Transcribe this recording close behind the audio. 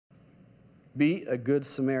Be a good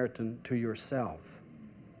Samaritan to yourself.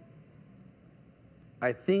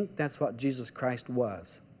 I think that's what Jesus Christ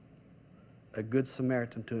was, a good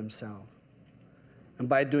Samaritan to himself. And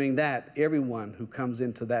by doing that, everyone who comes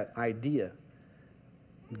into that idea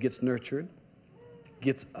gets nurtured,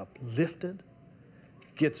 gets uplifted,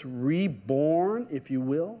 gets reborn, if you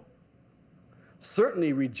will,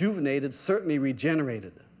 certainly rejuvenated, certainly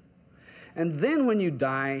regenerated. And then when you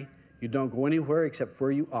die, you don't go anywhere except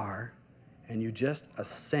where you are, and you just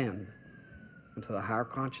ascend into the higher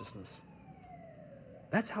consciousness.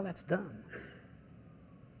 That's how that's done.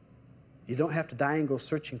 You don't have to die and go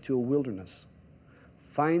searching to a wilderness.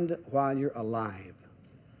 Find it while you're alive.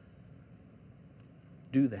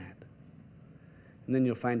 Do that. And then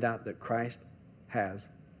you'll find out that Christ has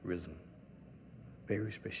risen.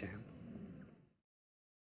 Berush B'Shem.